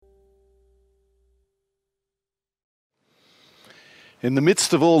In the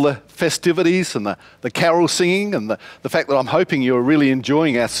midst of all the festivities and the carol singing and the fact that I'm hoping you're really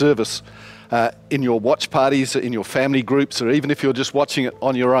enjoying our service in your watch parties, in your family groups, or even if you're just watching it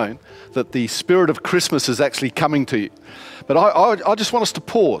on your own, that the spirit of Christmas is actually coming to you. But I just want us to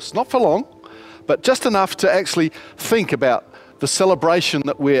pause, not for long, but just enough to actually think about the celebration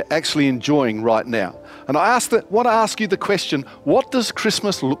that we're actually enjoying right now. And I want to ask you the question, what does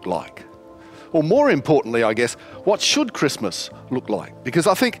Christmas look like? Or more importantly, I guess, what should Christmas look like? Because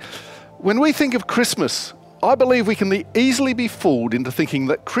I think when we think of Christmas, I believe we can easily be fooled into thinking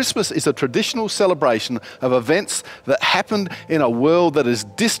that Christmas is a traditional celebration of events that happened in a world that is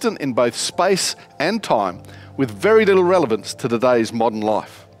distant in both space and time, with very little relevance to today's modern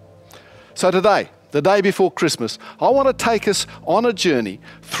life. So today, the day before Christmas, I want to take us on a journey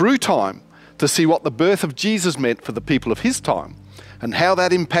through time to see what the birth of Jesus meant for the people of his time and how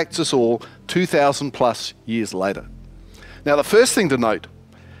that impacts us all 2,000 plus years later. Now, the first thing to note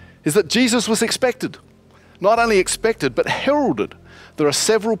is that Jesus was expected. Not only expected, but heralded. There are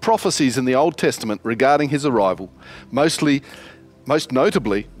several prophecies in the Old Testament regarding his arrival, most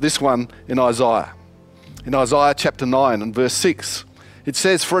notably this one in Isaiah. In Isaiah chapter 9 and verse 6, it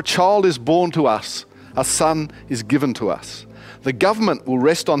says, "For a child is born to us, a son is given to us. The government will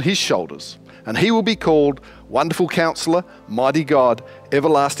rest on his shoulders, and he will be called Wonderful Counselor, Mighty God,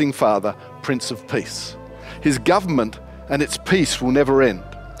 Everlasting Father, Prince of Peace. His government and its peace will never end.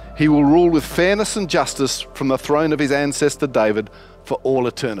 He will rule with fairness and justice from the throne of his ancestor David for all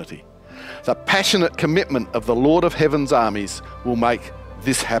eternity." The passionate commitment of the Lord of Heaven's armies will make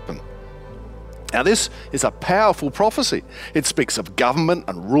this happen. Now, this is a powerful prophecy. It speaks of government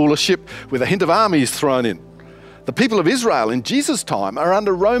and rulership with a hint of armies thrown in. The people of Israel in Jesus' time are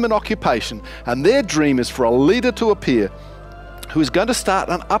under Roman occupation, and their dream is for a leader to appear who is going to start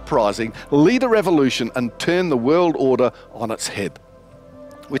an uprising, lead a revolution, and turn the world order on its head,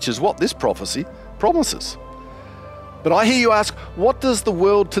 which is what this prophecy promises. But I hear you ask, what does the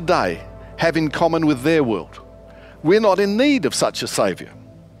world today have in common with their world? We're not in need of such a saviour.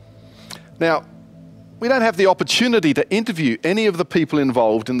 Now, we don't have the opportunity to interview any of the people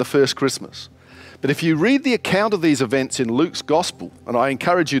involved in the first Christmas. But if you read the account of these events in Luke's Gospel, and I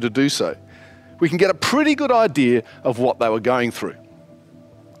encourage you to do so, we can get a pretty good idea of what they were going through.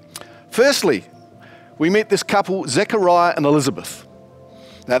 Firstly, we meet this couple, Zechariah and Elizabeth.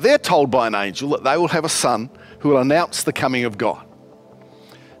 Now, they're told by an angel that they will have a son who will announce the coming of God.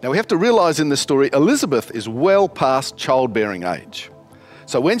 Now, we have to realize in this story, Elizabeth is well past childbearing age.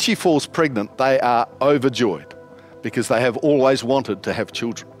 So when she falls pregnant, they are overjoyed because they have always wanted to have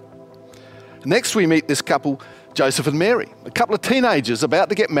children. Next, we meet this couple, Joseph and Mary, a couple of teenagers about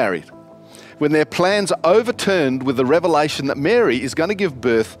to get married, when their plans are overturned with the revelation that Mary is going to give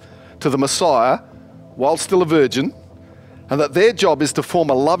birth to the Messiah while still a virgin, and that their job is to form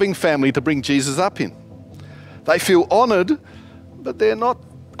a loving family to bring Jesus up in. They feel honoured, but they're not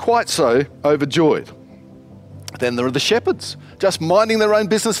quite so overjoyed. Then there are the shepherds, just minding their own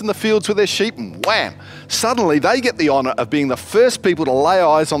business in the fields with their sheep, and wham! Suddenly they get the honour of being the first people to lay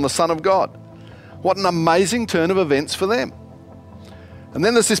eyes on the Son of God. What an amazing turn of events for them. And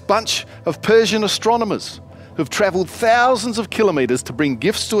then there's this bunch of Persian astronomers who've travelled thousands of kilometres to bring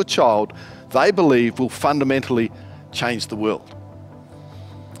gifts to a child they believe will fundamentally change the world.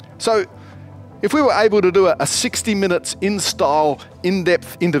 So if we were able to do a 60 minutes in-style,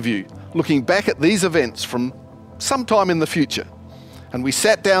 in-depth interview looking back at these events from sometime in the future, and we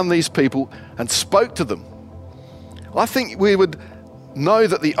sat down these people and spoke to them, I think we would know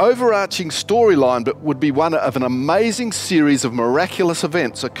that the overarching storyline would be one of an amazing series of miraculous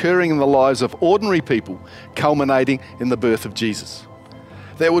events occurring in the lives of ordinary people, culminating in the birth of Jesus.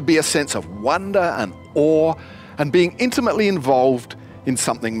 There would be a sense of wonder and awe and being intimately involved in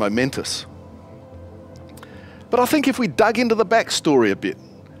something momentous. But I think if we dug into the backstory a bit,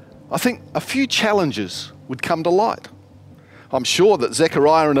 I think a few challenges would come to light. I'm sure that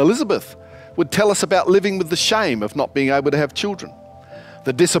Zechariah and Elizabeth would tell us about living with the shame of not being able to have children,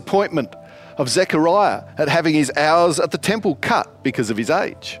 the disappointment of Zechariah at having his hours at the temple cut because of his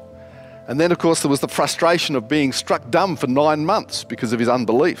age. And then, of course, there was the frustration of being struck dumb for 9 months because of his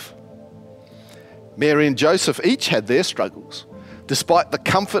unbelief. Mary and Joseph each had their struggles, despite the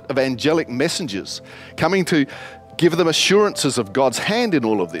comfort of angelic messengers coming to give them assurances of God's hand in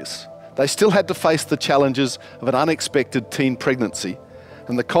all of this. They still had to face the challenges of an unexpected teen pregnancy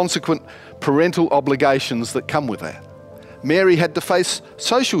and the consequent parental obligations that come with that. Mary had to face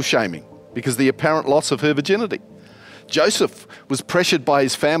social shaming because of the apparent loss of her virginity. Joseph was pressured by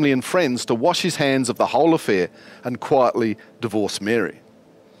his family and friends to wash his hands of the whole affair and quietly divorce Mary.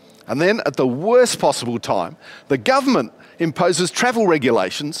 And then at the worst possible time, the government imposes travel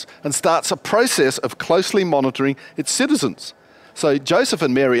regulations and starts a process of closely monitoring its citizens. So Joseph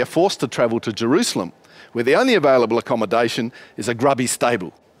and Mary are forced to travel to Jerusalem, where the only available accommodation is a grubby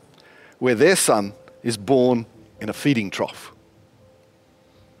stable, where their son is born in a feeding trough.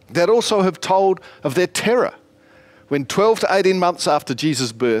 They'd also have told of their terror when 12 to 18 months after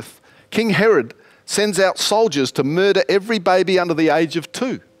Jesus' birth, King Herod sends out soldiers to murder every baby under the age of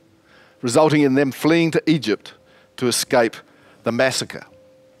 2, resulting in them fleeing to Egypt to escape the massacre.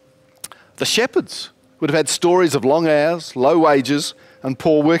 The shepherds would have had stories of long hours, low wages, and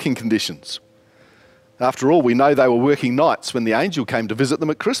poor working conditions. After all, we know they were working nights when the angel came to visit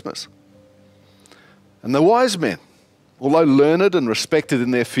them at Christmas. And the wise men, although learned and respected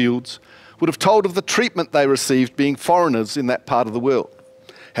in their fields, would have told of the treatment they received being foreigners in that part of the world,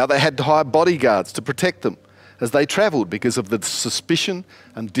 how they had to hire bodyguards to protect them as they travelled because of the suspicion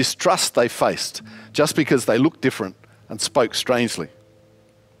and distrust they faced just because they looked different and spoke strangely.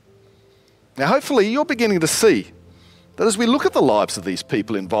 Now, hopefully you're beginning to see that as we look at the lives of these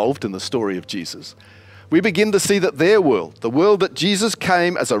people involved in the story of Jesus, we begin to see that their world, the world that Jesus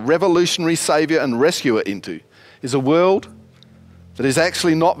came as a revolutionary saviour and rescuer into, is a world that is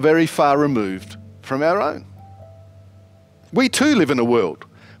actually not very far removed from our own. We too live in a world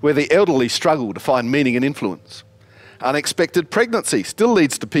where the elderly struggle to find meaning and influence. Unexpected pregnancy still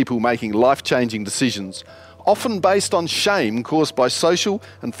leads to people making life-changing decisions, often based on shame caused by social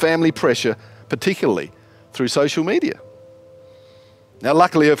and family pressure, particularly through social media. Now,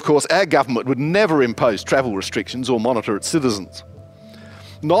 luckily, of course, our government would never impose travel restrictions or monitor its citizens.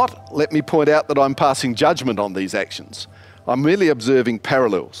 Not, let me point out, that I'm passing judgment on these actions. I'm merely observing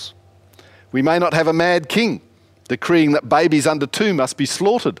parallels. We may not have a mad king decreeing that babies under 2 must be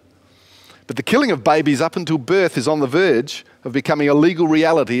slaughtered, but the killing of babies up until birth is on the verge of becoming a legal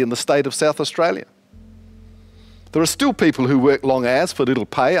reality in the state of South Australia. There are still people who work long hours for little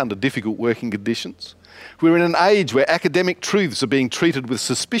pay under difficult working conditions. We're in an age where academic truths are being treated with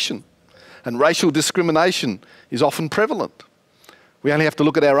suspicion, and racial discrimination is often prevalent. We only have to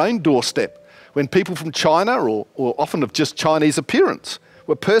look at our own doorstep when people from China, or often of just Chinese appearance,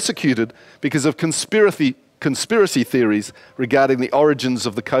 were persecuted because of conspiracy theories regarding the origins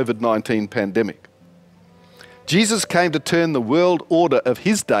of the COVID-19 pandemic. Jesus came to turn the world order of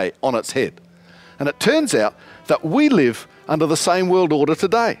his day on its head. And it turns out that we live under the same world order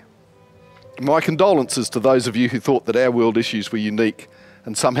today. My condolences to those of you who thought that our world issues were unique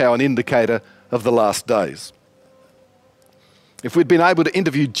and somehow an indicator of the last days. If we'd been able to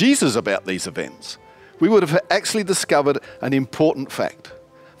interview Jesus about these events, we would have actually discovered an important fact,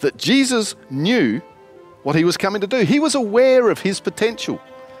 that Jesus knew what he was coming to do. He was aware of his potential.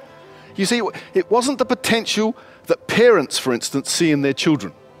 You see, it wasn't the potential that parents, for instance, see in their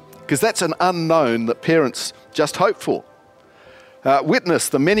children, because that's an unknown that parents just hope for. Witness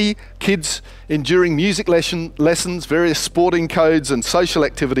the many kids enduring music lessons, various sporting codes and social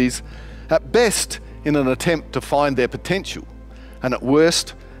activities, at best in an attempt to find their potential, and at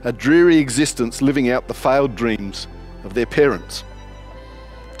worst, a dreary existence living out the failed dreams of their parents.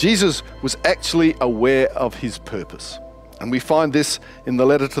 Jesus was actually aware of his purpose, and we find this in the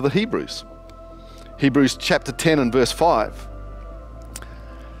letter to the Hebrews. Hebrews chapter 10 and verse 5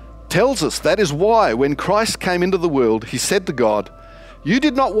 tells us that is why when Christ came into the world, he said to God, "You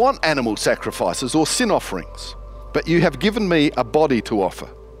did not want animal sacrifices or sin offerings, but you have given me a body to offer.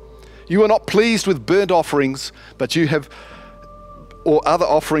 You are not pleased with burnt offerings, but you have or other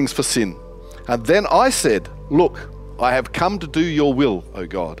offerings for sin. And then I said, look, I have come to do your will, O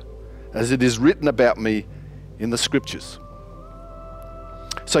God, as it is written about me in the scriptures."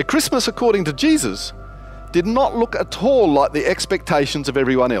 So Christmas, according to Jesus, did not look at all like the expectations of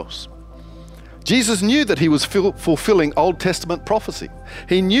everyone else. Jesus knew that he was fulfilling Old Testament prophecy.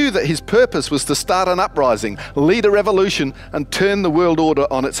 He knew that his purpose was to start an uprising, lead a revolution, and turn the world order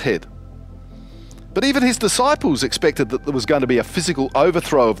on its head. But even his disciples expected that there was going to be a physical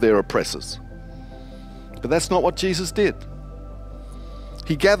overthrow of their oppressors. But that's not what Jesus did.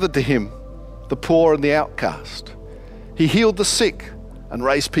 He gathered to him the poor and the outcast. He healed the sick and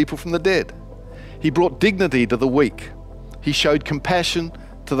raised people from the dead. He brought dignity to the weak. He showed compassion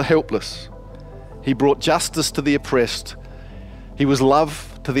to the helpless. He brought justice to the oppressed. He was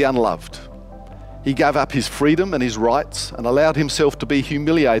love to the unloved. He gave up his freedom and his rights and allowed himself to be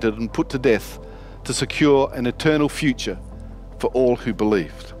humiliated and put to death to secure an eternal future for all who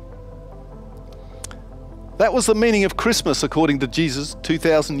believed. That was the meaning of Christmas according to Jesus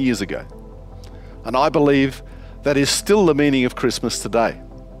 2,000 years ago. And I believe that is still the meaning of Christmas today.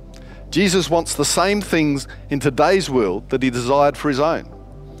 Jesus wants the same things in today's world that he desired for his own.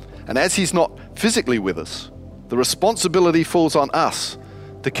 And as he's not physically with us, The responsibility falls on us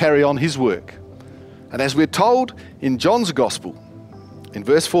to carry on his work. And as we're told in John's Gospel, in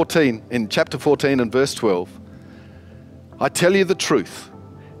chapter 14 and verse 12, I tell you the truth,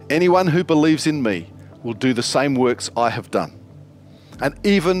 anyone who believes in me will do the same works I have done, and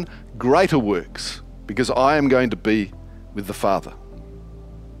even greater works, because I am going to be with the Father.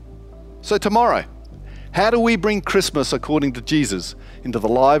 So tomorrow, how do we bring Christmas according to Jesus into the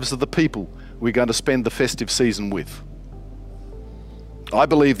lives of the people we're going to spend the festive season with? I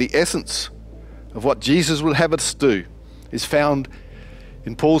believe the essence of what Jesus will have us do is found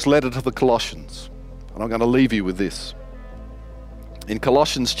in Paul's letter to the Colossians. And I'm going to leave you with this. In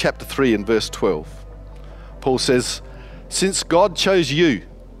Colossians chapter 3 and verse 12, Paul says, "Since God chose you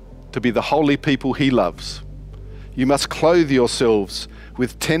to be the holy people he loves, you must clothe yourselves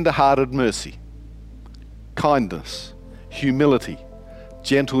with tender-hearted mercy, kindness, humility,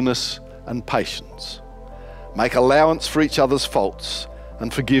 gentleness, and patience. Make allowance for each other's faults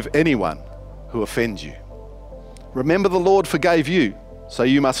and forgive anyone who offends you. Remember, the Lord forgave you, so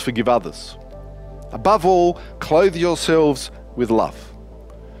you must forgive others. Above all, clothe yourselves with love,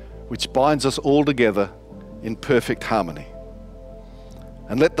 which binds us all together in perfect harmony.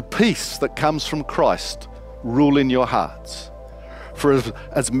 And let the peace that comes from Christ rule in your hearts. For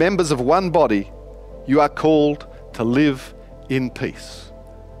as members of one body, you are called to live in peace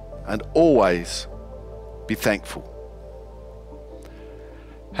and always be thankful."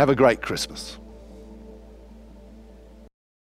 Have a great Christmas.